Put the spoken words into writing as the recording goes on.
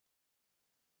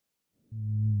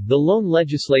The lone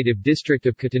legislative district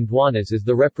of Catanduanes is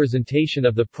the representation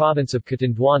of the province of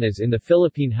Catanduanes in the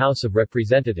Philippine House of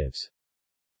Representatives.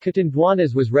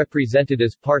 Catanduanes was represented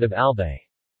as part of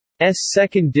Albay's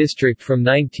 2nd District from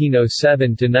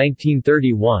 1907 to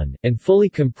 1931, and fully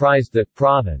comprised the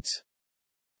province's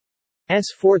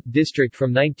 4th District from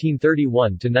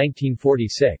 1931 to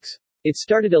 1946. It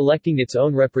started electing its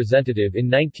own representative in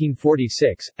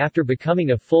 1946, after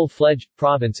becoming a full-fledged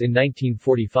province in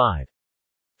 1945.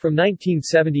 From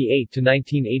 1978 to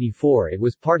 1984 it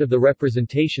was part of the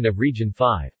representation of Region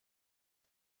 5.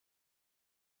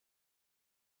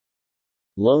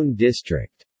 Lone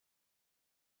District.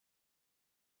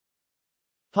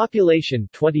 Population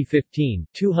 2015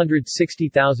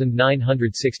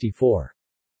 260,964.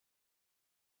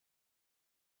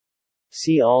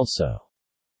 See also: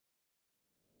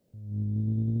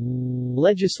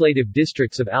 Legislative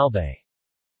districts of Albay.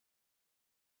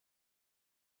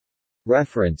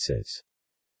 References: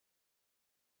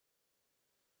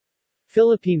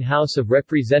 Philippine House of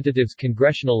Representatives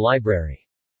Congressional Library.